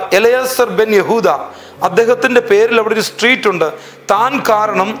എലയാസർ ബെൻ യഹൂദ. അദ്ദേഹത്തിൻ്റെ പേരിൽ അവിടെ ഒരു സ്ട്രീറ്റ് ഉണ്ട്. താൻ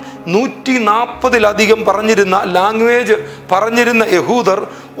കാരണം 140-ലധികം ലാംഗ്വേജ് പറഞ്ഞിരുന്ന യഹൂദർ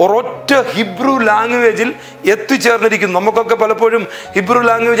ഒരൊറ്റ ഹിബ്രു ലാംഗ്വേജിൽ എത്തിച്ചേർന്നിരിക്കുന്നു. നമുക്കൊക്കെ പലപ്പോഴും ഹിബ്രു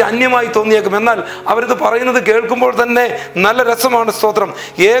ലാംഗ്വേജ് അന്യമായി തോന്നിയേക്കും. എന്നാൽ അവരിത് പറയുന്നത് കേൾക്കുമ്പോൾ തന്നെ നല്ല രസമാണ്. സ്തോത്രം.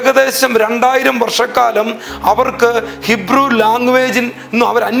 ഏകദേശം 2000 വർഷക്കാലം അവർക്ക് ഹിബ്രു ലാംഗ്വേജിൽ നിന്നും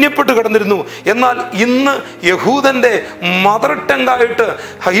അവർ അന്യപ്പെട്ട് കിടന്നിരുന്നു. എന്നാൽ ഇന്ന് യഹൂദന്റെ മദർ ടങ്ങായിട്ട്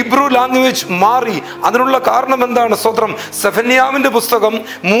ഹിബ്രു ലാംഗ്വേജ് മാറി. അതിനുള്ള കാരണം എന്താണ്? സ്തോത്രം. സെഫന്യാവിന്റെ പുസ്തകം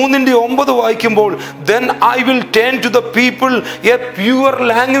 3:9 വായിക്കുമ്പോൾ, then I will turn to the people a pure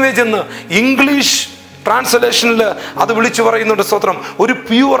language എന്ന് ഇംഗ്ലീഷ് ട്രാൻസ്ലേഷനിൽ അത് വിളിച്ചു പറയുന്നുണ്ട്. സ്തോത്രം. ഒരു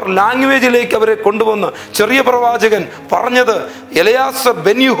പ്യുവർ ലാംഗ്വേജിലേക്ക് അവരെ കൊണ്ടുവന്ന് ചെറിയ പ്രവാചകൻ പറഞ്ഞത് എലയാസർ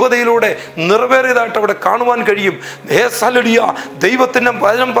ബെൻ യഹൂദയിലൂടെ നിറവേറിയതായിട്ട് അവിടെ കാണുവാൻ കഴിയും. ദൈവത്തിന്റെ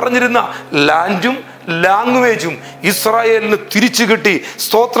വചനം പറഞ്ഞിരുന്ന ലാൻഡും ലാംഗ്വേജും ഇസ്രായേലിന് തിരിച്ചു കിട്ടി.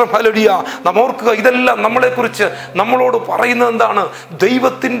 സ്തോത്രം. ഹല്ലേലൂയ. നാം ഓർക്കുക, ഇതെല്ലാം നമ്മളെക്കുറിച്ച് നമ്മളോട് പറയുന്നത് എന്താണ്?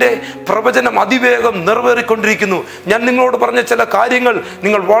 ദൈവത്തിൻ്റെ പ്രവചനം അതിവേഗം നിറവേറിക്കൊണ്ടിരിക്കുന്നു. ഞാൻ നിങ്ങളോട് പറഞ്ഞ ചില കാര്യങ്ങൾ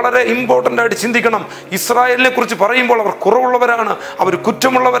നിങ്ങൾ വളരെ ഇമ്പോർട്ടൻ്റ് ആയിട്ട് ചിന്തിക്കണം. ഇസ്രായേലിനെ കുറിച്ച് പറയുമ്പോൾ അവർ കുറവുള്ളവരാണ്, അവർ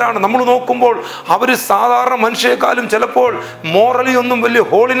കുറ്റമുള്ളവരാണ്. നമ്മൾ നോക്കുമ്പോൾ അവർ സാധാരണ മനുഷ്യരെക്കാളും ചിലപ്പോൾ മോറലി ഒന്നും വലിയ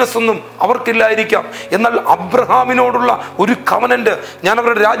ഹോളിനെസ് ഒന്നും അവർക്കില്ലായിരിക്കാം. എന്നാൽ അബ്രഹാമിനോടുള്ള ഒരു കവനന്റ്, ഞാൻ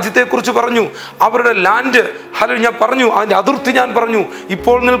അവരുടെ രാജ്യത്തെക്കുറിച്ച് പറഞ്ഞു, അവരുടെ ലാൻഡ്, ഞാൻ പറഞ്ഞു, അതിൻ്റെ അതിർത്തി ഞാൻ പറഞ്ഞു.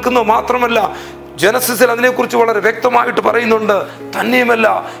 ഇപ്പോൾ നിൽക്കുന്നത് മാത്രമല്ല, ജനസിസിൽ അതിനെക്കുറിച്ച് വളരെ വ്യക്തമായിട്ട് പറയുന്നുണ്ട്. തന്നെയുമല്ല,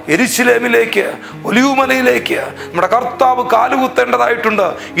 യെരൂശലേമിലേക്ക്, ഒലിവുമലയിലേക്ക് നമ്മുടെ കർത്താവ് കാലുകുത്തേണ്ടതായിട്ടുണ്ട്.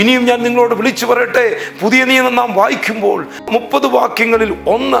 ഇനിയും ഞാൻ നിങ്ങളോട് വിളിച്ചു പറയട്ടെ, പുതിയ നിയമം നാം വായിക്കുമ്പോൾ 30 വാക്യങ്ങളിൽ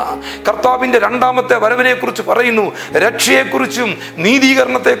 1 കർത്താവിന്റെ രണ്ടാമത്തെ വരവിനെ കുറിച്ച് പറയുന്നു. രക്ഷയെക്കുറിച്ചും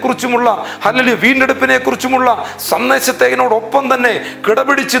നീതീകരണത്തെക്കുറിച്ചുമുള്ള ഹല്ലേലൂയ വീണ്ടെടുപ്പിനെ കുറിച്ചുമുള്ള സന്ദേശത്തിനോടൊപ്പം തന്നെ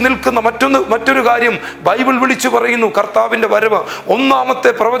കിടപിടിച്ച് നിൽക്കുന്ന മറ്റൊരു കാര്യം ബൈബിൾ വിളിച്ചു പറയുന്നു. കർത്താവിന്റെ വരവ്,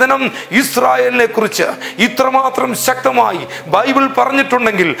 ഒന്നാമത്തെ പ്രവചനം ഇസ്രായേലിനെ കുറിച്ച് ഇത്രമാത്രം ശക്തമായി ബൈബിൾ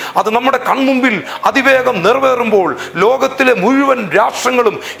പറഞ്ഞിട്ടുണ്ടെങ്കിൽ അത് നമ്മുടെ കൺമുമ്പിൽ അതിവേഗം നിറവേറുമ്പോൾ, ലോകത്തിലെ മുഴുവൻ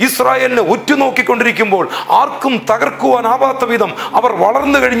രാഷ്ട്രങ്ങളും ഇസ്രായേലിനെ ഉറ്റുനോക്കിക്കൊണ്ടിരിക്കുമ്പോൾ, ആർക്കും തകർക്കുവാനാവാത്ത വിധം അവർ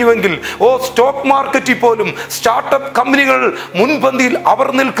വളർന്നു കഴിഞ്ഞുവെങ്കിൽ, സ്റ്റോക്ക് മാർക്കറ്റിൽ പോലും സ്റ്റാർട്ടപ്പ് കമ്പനികൾ മുൻപന്തിയിൽ അവർ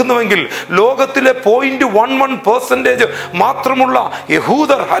നിൽക്കുന്നുവെങ്കിൽ, ലോകത്തിലെ 0.11% മാത്രമുള്ള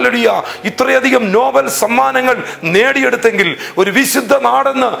യഹൂദർ ഹല്ലേലൂയ ഇത്രയധികം നോബൽ സമ്മാനങ്ങൾ നേടിയെടുത്തെങ്കിൽ, ഒരു വിശുദ്ധ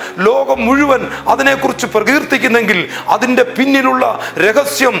നാടെന്ന് ലോകം മുഴുവൻ അതിനെക്കുറിച്ച് പ്രകീർത്തിക്കുന്നെങ്കിൽ, അതിൻ്റെ പിന്നിലുള്ള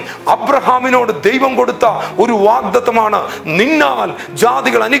രഹസ്യം അബ്രഹാമിനോട് ദൈവം കൊടുത്ത ഒരു വാഗ്ദത്തമാണ്. നിന്നാൽ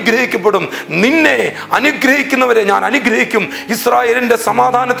ജാതികൾ അനുഗ്രഹിക്കപ്പെടും, നിന്നെ അനുഗ്രഹിക്കുന്നവരെ ഞാൻ അനുഗ്രഹിക്കും. ഇസ്രായേലിന്റെ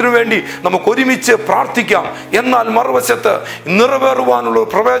സമാധാനത്തിനു വേണ്ടി നമുക്ക് ഒരുമിച്ച് പ്രാർത്ഥിക്കാം. എന്നാൽ മറുവശത്ത് നിറവേറുവാനുള്ള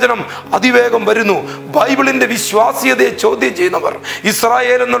പ്രവചനം അതിവേഗം വരുന്നു. ബൈബിളിന്റെ വിശ്വാസ്യതയെ ചോദ്യം ചെയ്യുന്നവർ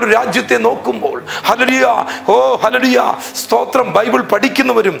ഇസ്രായേൽ എന്നുള്ള രാജ്യത്തെ നോക്കുമ്പോൾ ഹല്ലേലൂയ, ഹല്ലേലൂയ സ്തോത്രം, ബൈബിൾ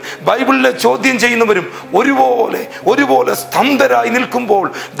പഠിക്കുന്നവരും ബൈബിളിനെ ചോദ്യം ചെയ്യുന്നവരും ഒരുപോലെ സ്തംഭരായി നിൽക്കുമ്പോൾ,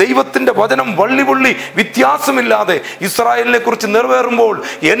 ദൈവത്തിന്റെ വചനം വള്ളി വ്യത്യാസമില്ലാതെ ഇസ്രായേലിനെ കുറിച്ച് നിറവേറുമ്പോൾ,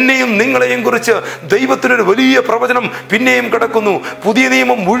 എന്നെയും നിങ്ങളെയും കുറിച്ച് ദൈവത്തിനൊരു വലിയ പ്രവചനം പിന്നെയും കിടക്കുന്നു. പുതിയ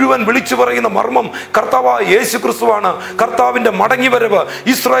നിയമം മുഴുവൻ വിളിച്ചു പറയുന്ന മർമ്മം കർത്താവായ യേശു ക്രിസ്തുവാണ്. കർത്താവിന്റെ മടങ്ങിവരവ്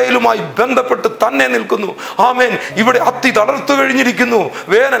ഇസ്രായേലുമായി ബന്ധപ്പെട്ട് തന്നെ നിൽക്കുന്നു. ആമേൻ. ഇവിടെ അത്തി തളർത്തു കഴിഞ്ഞിരിക്കുന്നു,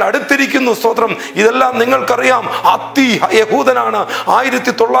 വേനൽ അടുത്തിരിക്കുന്നു. സ്തോത്രം. ഇതെല്ലാം നിങ്ങൾക്കറിയാം. അത്തി യഹൂദനാണ്.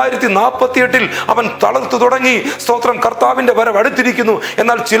 1948 അവൻ തളർത്തു തുടങ്ങി. സ്തോത്രം. കർത്താവിന്റെ വരവ് അടുത്തിരിക്കുന്നു.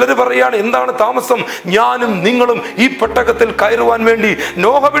 എന്നാൽ ചിലർ പറയാണ്, എന്താണ് താമസം? ഞാനും നിങ്ങളും ഈ പെട്ടകത്തിൽ കയറുവാൻ വേണ്ടി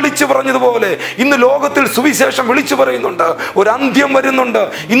നോഹ വിളിച്ചു പറഞ്ഞതുപോലെ ഇന്ന് ലോകത്തിൽ സുവിശേഷം വിളിച്ചു പറയുന്നുണ്ട്. ഒരു അന്ത്യം വരുന്നുണ്ട്.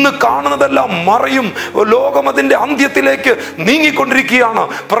 ഇന്ന് കാണുന്നതെല്ലാം മറയും. ലോകം അതിന്റെ അന്ത്യത്തിലേക്ക് നീങ്ങിക്കൊണ്ടിരിക്കുകയാണ്.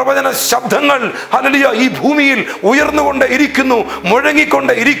 പ്രവചന ശബ്ദങ്ങൾ ഹല്ലേലൂയ ഈ ഭൂമിയിൽ ഉയർന്നുകൊണ്ടേ ഇരിക്കുന്നു,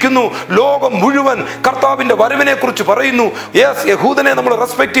 മുഴങ്ങിക്കൊണ്ടേ ഇരിക്കുന്നു. ലോകം മുഴുവൻ കർത്താവിന്റെ വരവിനെ കുറിച്ച് പറയുന്നു. യഹൂദനെ നമ്മൾ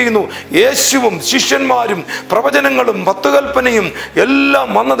റെസ്പെക്ട് ചെയ്യുന്നു. യേശുവും ശിഷ്യന്മാരും പ്രവചനങ്ങളും പത്തുകൽപ്പനയും എല്ലാം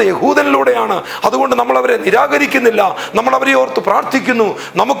വന്നത് യഹൂദനിലൂടെയാണ്. അതുകൊണ്ട് നമ്മൾ അവരെ നിരാകരിക്കുന്നില്ല, നമ്മൾ അവരെ ഓർത്ത് പ്രാർത്ഥിക്കുന്നു.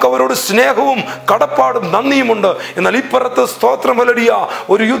 നമുക്ക് അവരോട് സ്നേഹവും കടപ്പാടും നന്ദിയുമുണ്ട്. എന്നാൽ ഇപ്പുറത്ത് സ്തോത്രം ഹല്ലേലൂയ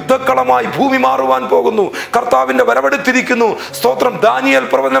ഒരു യുദ്ധക്കളമായി ഭൂമി മാറുവാൻ പോകുന്നു. കർത്താവിന്റെ വരവെടുത്തിരിക്കുന്നു. സ്തോത്രം. ദാനിയേൽ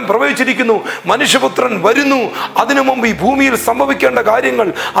പ്രവചനം പ്രവചിച്ചിരിക്കുന്നു. മനുഷ്യപുത്രൻ വരുന്നു. അതിനു മുമ്പ് ഈ ഭൂമിയിൽ സംഭവിക്കേണ്ട കാര്യങ്ങൾ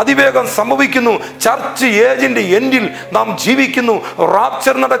അതിവേഗം സംഭവിക്കുന്നു. ചർച്ച് ഏജിന്റെ എൻഡിൽ നാം ജീവിക്കുന്നു.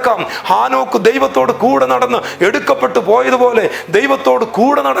 റാപ്ചർ നടക്കാം. ഹാനോക്ക് ദൈവത്തോട് കൂടെ നടന്ന് എടുക്കപ്പെട്ടു പോയതുപോലെ ദൈവത്തോട്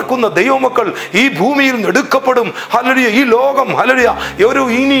കൂടെ നടക്കുന്ന ദൈവമക്കൾ ഈ ഭൂമിയിൽ എടുക്കപ്പെടും. ഹല്ലേലൂയ. ഈ ലോകം ഹല്ലേലൂയ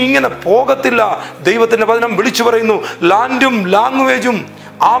ഇനി ഇങ്ങനെ പോകത്തില്ല. ദൈവത്തിന്റെ വചനം വിളിച്ചു പറയുന്നു. ലാൻഡും ലാംഗ്വേജും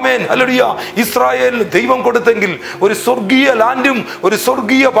ആമേൻ ഹല്ലേലൂയ ഇസ്രായേലിന് ദൈവം കൊടുത്തെങ്കിൽ, ഒരു സ്വർഗീയ ലാൻഡും ഒരു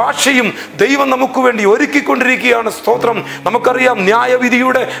സ്വർഗീയ ഭാഷയും ദൈവം നമുക്ക് വേണ്ടി ഒരുക്കിക്കൊണ്ടിരിക്കുകയാണ്. സ്തോത്രം. നമുക്കറിയാം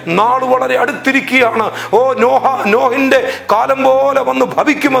ന്യായവിധിയുടെ നാൾ വളരെ അടുത്തിരിക്കുകയാണ്. നോഹിന്റെ കാലം പോലെ വന്ന്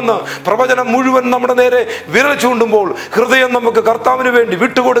ഭവിക്കുമെന്ന് പ്രവചനം മുഴുവൻ നമ്മുടെ നേരെ വിരൽ ചൂണ്ടുമ്പോൾ ഹൃദയം നമുക്ക് കർത്താവിന് വേണ്ടി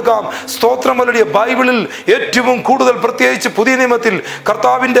വിട്ടുകൊടുക്കാം. സ്തോത്രം. ഹല്ലേലൂയ. ബൈബിളിൽ ഏറ്റവും കൂടുതൽ, പ്രത്യേകിച്ച് പുതിയ നിയമത്തിൽ,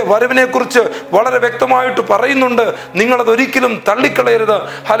 കർത്താവിന്റെ വരവിനെ കുറിച്ച് വളരെ വ്യക്തമായിട്ട് പറയുന്നുണ്ട്. നിങ്ങളത് ഒരിക്കലും തള്ളിക്കളയരുത്.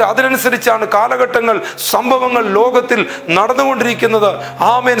 അതിനനുസരിച്ചാണ് കാലഘട്ടങ്ങൾ, സംഭവങ്ങൾ ലോകത്തിൽ നടന്നുകൊണ്ടിരിക്കുന്നത്.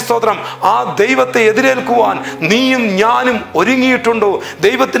 ആമേൻ. സ്തോത്രം. ആ ദൈവത്തെ എതിരേൽക്കുവാൻ നീയും ഞാനും ഒരുങ്ങിയിട്ടുണ്ടോ?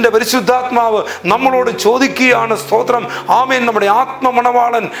 ദൈവത്തിന്റെ പരിശുദ്ധാത്മാവ് നമ്മളോട് ചോദിക്കുകയാണ്. സ്തോത്രം. ആമേൻ. നമ്മുടെ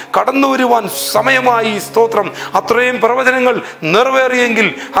ആത്മമണവാളൻ കടന്നു വരുവാൻ സമയമായി. സ്തോത്രം. അത്രയും പ്രവചനങ്ങൾ നിറവേറിയെങ്കിൽ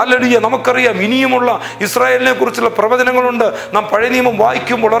ഹല്ലേലൂയ. നമുക്കറിയാം ഇനിയുമുള്ള ഇസ്രായേലിനെ കുറിച്ചുള്ള പ്രവചനങ്ങളുണ്ട്. നാം പഴയ നിയമം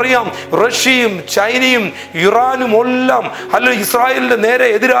വായിക്കുമ്പോൾ അറിയാം, റഷ്യയും ചൈനയും ഇറാനും എല്ലാം ഹല്ലേലൂയ ഇസ്രായേലിന്റെ നേരെ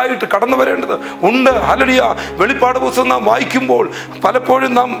എതിരായിട്ട് കടന്നു വരേണ്ടത് ഉണ്ട്. ഹല്ലേലൂയ. വെളിപ്പാട് പുസ്തകം നാം വായിക്കുമ്പോൾ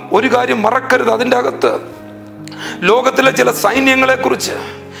പലപ്പോഴും നാം ഒരു കാര്യം മറക്കരുത്. അതിൻ്റെ അകത്ത് ലോകത്തിലെ ചില സൈന്യങ്ങളെ കുറിച്ച്,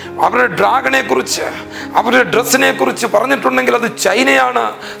 അവരുടെ ഡ്രാഗനെ കുറിച്ച്, അവരുടെ ഡ്രസ്സിനെ കുറിച്ച് പറഞ്ഞിട്ടുണ്ടെങ്കിൽ അത് ചൈനയാണ്.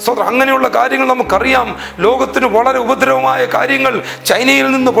 സോ അങ്ങനെയുള്ള കാര്യങ്ങൾ നമുക്കറിയാം. ലോകത്തിന് വളരെ ഉപദ്രവമായ കാര്യങ്ങൾ ചൈനയിൽ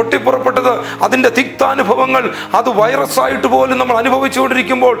നിന്ന് പൊട്ടിപ്പുറപ്പെട്ടത്, അതിൻ്റെ തിക്താനുഭവങ്ങൾ, അത് വൈറസായിട്ട് പോലും നമ്മൾ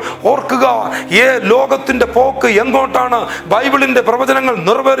അനുഭവിച്ചുകൊണ്ടിരിക്കുമ്പോൾ ഓർക്കുക, ലോകത്തിൻ്റെ പോക്ക് എങ്ങോട്ടാണ്? ബൈബിളിൻ്റെ പ്രവചനങ്ങൾ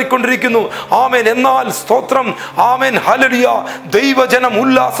നിറവേറിക്കൊണ്ടിരിക്കുന്നു. ആമേൻ. എന്നാൽ സ്തോത്രം. ആമേൻ. ഹല്ലേലൂയ. ദൈവജനം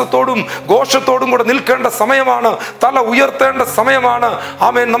ഉല്ലാസത്തോടും ഘോഷത്തോടും കൂടെ നിൽക്കേണ്ട സമയമാണ്. തല ഉയർത്തേണ്ട സമയമാണ്.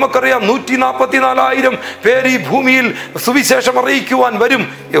 ആമേൻ. നമുക്ക് നമുക്കറിയാം 144,000 പേര് ഈ ഭൂമിയിൽ സുവിശേഷം അറിയിക്കുവാൻ വരും.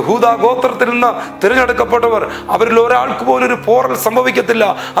 യഹൂദ ഗോത്രത്തിൽ നിന്ന് തിരഞ്ഞെടുക്കപ്പെട്ടവർ. അവരിൽ ഒരാൾക്ക് പോലും ഒരു പോറൽ സംഭവിക്കത്തില്ല.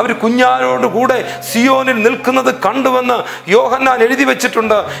 അവർ കുഞ്ഞാനോട് കൂടെ സിയോനിൽ നിൽക്കുന്നത് കണ്ടുവെന്ന് യോഹന്നാൻ എഴുതി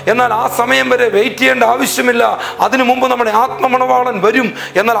വെച്ചിട്ടുണ്ട്. എന്നാൽ ആ സമയം വരെ വെയിറ്റ് ചെയ്യേണ്ട ആവശ്യമില്ല. അതിനു മുമ്പ് നമ്മുടെ ആത്മമണവാളൻ വരും.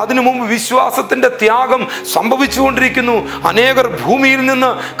 എന്നാൽ അതിനു മുമ്പ് വിശ്വാസത്തിന്റെ ത്യാഗം സംഭവിച്ചുകൊണ്ടിരിക്കുന്നു. അനേകർ ഭൂമിയിൽ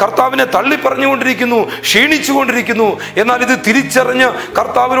നിന്ന് കർത്താവിനെ തള്ളിപ്പറഞ്ഞുകൊണ്ടിരിക്കുന്നു, ക്ഷീണിച്ചുകൊണ്ടിരിക്കുന്നു. എന്നാൽ ഇത് തിരിച്ചറിഞ്ഞ്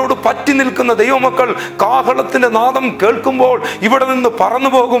കർത്താവിനോട് പറ്റി നിൽക്കുന്ന ദൈവമക്കൾ കാഹളത്തിന്റെ നാദം കേൾക്കുമ്പോൾ ഇവിടെ നിന്ന് പറന്നു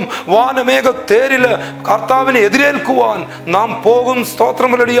പോകും. വാനമേഘ തേരില് കർത്താവിനെ എതിരേൽക്കുവാൻ നാം പോകും.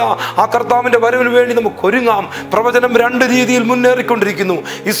 സ്തോത്രമലടിയ ആ കർത്താവിന്റെ വരവിന് വേണ്ടി നമുക്ക് ഒരുങ്ങാം. പ്രവചനം 2 രീതിയിൽ മുന്നേറിക്കൊണ്ടിരിക്കുന്നു.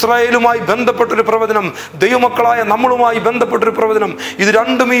 ഇസ്രായേലുമായി ബന്ധപ്പെട്ടൊരു പ്രവചനം, ദൈവമക്കളായ നമ്മളുമായി ബന്ധപ്പെട്ടൊരു പ്രവചനം. ഇത്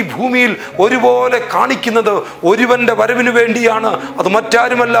രണ്ടും ഈ ഭൂമിയിൽ ഒരുപോലെ കാണിക്കുന്നത് ഒരുവന്റെ വരവിന് വേണ്ടിയാണ്. അത്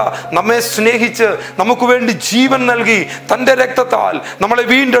മറ്റാരുമല്ല, നമ്മെ സ്നേഹിച്ച് നമുക്ക് വേണ്ടി ജീവൻ നൽകി തന്റെ രക്തത്താൽ നമ്മളെ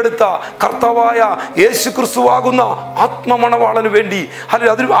വീണ്ടെടുത്ത കർത്താവായ യേശു ക്രിസ്തുവാകുന്ന ആത്മമണവാളന് വേണ്ടി,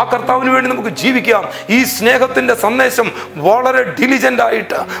 അല്ലെങ്കിൽ ആ കർത്താവിന് വേണ്ടി നമുക്ക് ജീവിക്കാം. ഈ സ്നേഹത്തിന്റെ സന്ദേശം വളരെ ഡിലിജന്റ്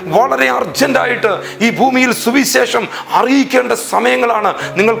ആയിട്ട്, വളരെ അർജന്റായിട്ട് ഈ ഭൂമിയിൽ സുവിശേഷം അറിയിക്കേണ്ട സമയങ്ങളാണ്.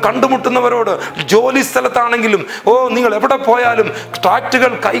 നിങ്ങൾ കണ്ടുമുട്ടുന്നവരോട് ജോലി സ്ഥലത്താണെങ്കിലും നിങ്ങൾ എവിടെ പോയാലും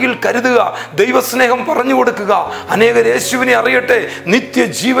ട്രാക്റ്റുകൾ കയ്യിൽ കരുതുക, ദൈവസ്നേഹം പറഞ്ഞു കൊടുക്കുക. അനേകർ യേശുവിനെ അറിയട്ടെ,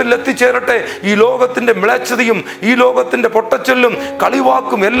 നിത്യജീവനിൽ എത്തിച്ചേരട്ടെ. ഈ ലോകത്തിന്റെ മ്ലേച്ഛതയും ഈ ലോകത്തിന്റെ പൊട്ടച്ചൊല്ലും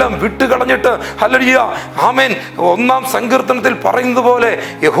കളിവാക്കും എല്ലാം വിട്ടുകളഞ്ഞിട്ട് ഹല്ലേലൂയ ആമേൻ 1-ാം സങ്കീർത്തനത്തിൽ പറയുന്നത് പോലെ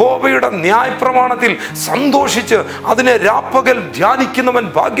യഹോവയുടെ ന്യായപ്രമാണത്തിൽ സന്തോഷിച്ച് അതിനെ രാപ്പകൽ ധ്യാനിക്കുന്നവൻ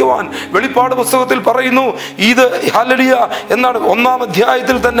ഭാഗ്യവാൻ. വെളിപ്പാട് പുസ്തകത്തിൽ പറയുന്നു ഇത് ഹല്ലേലൂയ എന്നാണ്. 1-ാം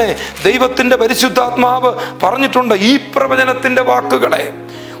അധ്യായത്തിൽ തന്നെ ദൈവത്തിന്റെ പരിശുദ്ധാത്മാവ് പറഞ്ഞിട്ടുണ്ട്, ഈ പ്രവചനത്തിന്റെ വാക്കുകളെ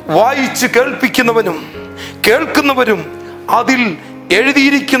വായിച്ച് കേൾപ്പിക്കുന്നവനും കേൾക്കുന്നവരും അതിൽ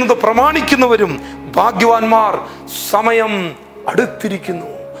എഴുതിയിരിക്കുന്നത് പ്രമാണിക്കുന്നവരും ഭാഗ്യവാന്മാർ. സമയം അടുത്തിരിക്കുന്നു,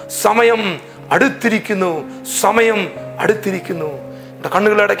 സമയം അടുത്തിരിക്കുന്നു, സമയം അടുത്തിരിക്കുന്നു.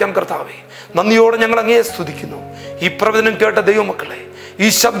 കണ്ണുകളെ അടയ്ക്കാം. കർത്താവേ, നന്ദിയോടെ ഞങ്ങൾ അങ്ങയെ സ്തുതിക്കുന്നു. ഈ പ്രവചനം കേട്ട ദൈവമക്കളെ, ഈ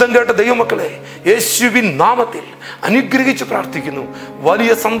ശബ്ദം കേട്ട ദൈവമക്കളെ യേശുവിൻ നാമത്തിൽ അനുഗ്രഹിച്ച് പ്രാർത്ഥിക്കുന്നു.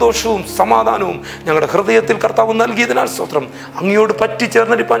 വലിയ സന്തോഷവും സമാധാനവും ഞങ്ങളുടെ ഹൃദയത്തിൽ കർത്താവ് നൽകിയതിനാൽ സ്തോത്രം. അങ്ങയോട്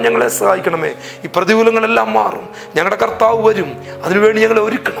പറ്റിച്ചേർന്നിരിക്കാൻ ഞങ്ങളെ സഹായിക്കണമേ. ഈ പ്രതികൂലങ്ങളെല്ലാം മാറും, ഞങ്ങളുടെ കർത്താവ് വരും. അതിനുവേണ്ടി ഞങ്ങളെ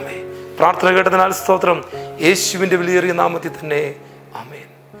ഒരുക്കണമേ. പ്രാർത്ഥന കേട്ടതിനാൽ സ്തോത്രം. യേശുവിൻ്റെ വിലയേറിയ നാമത്തിൽ തന്നെ ആമേൻ.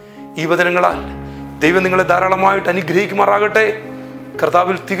 ഈ വചനങ്ങളാൽ ദൈവം നിങ്ങളെ ധാരാളമായിട്ട് അനുഗ്രഹിക്കുമാറാകട്ടെ.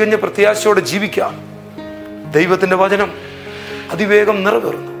 കർത്താവിൽ തികഞ്ഞ പ്രത്യാശയോടെ ജീവിക്കാം. ദൈവത്തിൻ്റെ വചനം അതിവേഗം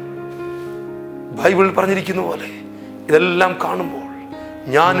നിറവേറുന്നു. ബൈബിളിൽ പറഞ്ഞിരിക്കുന്ന പോലെ ഇതെല്ലാം കാണുമ്പോൾ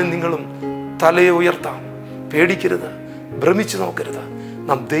ഞാനും നിങ്ങളും തലയെ ഉയർത്താം. പേടിക്കരുത്, ഭ്രമിച്ചു നോക്കരുത്.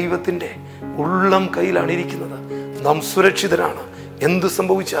 നാം ദൈവത്തിൻ്റെ ഉള്ളം കയ്യിലാണ് ഇരിക്കുന്നത്. നാം സുരക്ഷിതരാണ്. എന്ത്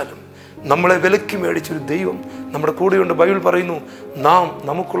സംഭവിച്ചാലും നമ്മളെ വിലക്കി മേടിച്ചൊരു ദൈവം നമ്മുടെ കൂടെയുണ്ട്. ബൈബിൾ പറയുന്നു, നാം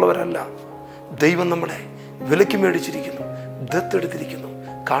നമുക്കുള്ളവരല്ല, ദൈവം നമ്മളെ വിലക്കി മേടിച്ചിരിക്കുന്നു, ദത്തെടുത്തിരിക്കുന്നു.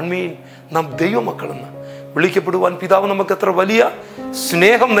 കാൺമീൻ, നാം ദൈവമക്കളെന്ന് വിളിക്കപ്പെടുവാൻ പിതാവ് നമുക്ക് എത്ര വലിയ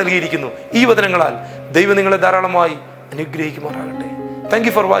സ്നേഹം നൽകിയിരിക്കുന്നു. ഈ വചനങ്ങളാൽ ദൈവം നിങ്ങളെ ധാരാളമായി അനുഗ്രഹിക്കുമാറാകട്ടെ. Thank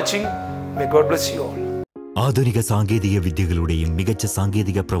you for watching. May God bless you all. ആധുനിക സാങ്കേതിക വിദ്യകളുടെയും മികച്ച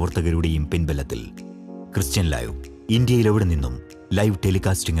സാങ്കേതിക പ്രവർത്തകരുടെയും പിൻബലത്തിൽ ക്രിസ്ത്യൻ ലൈവ് ഇന്ത്യയിൽ എവിടെ നിന്നും ലൈവ്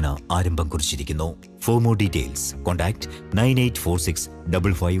ടെലികാസ്റ്റിംഗിന് ആരംഭം കുറിച്ചിരിക്കുന്നു. For more details contact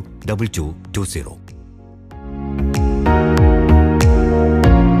 9846552220.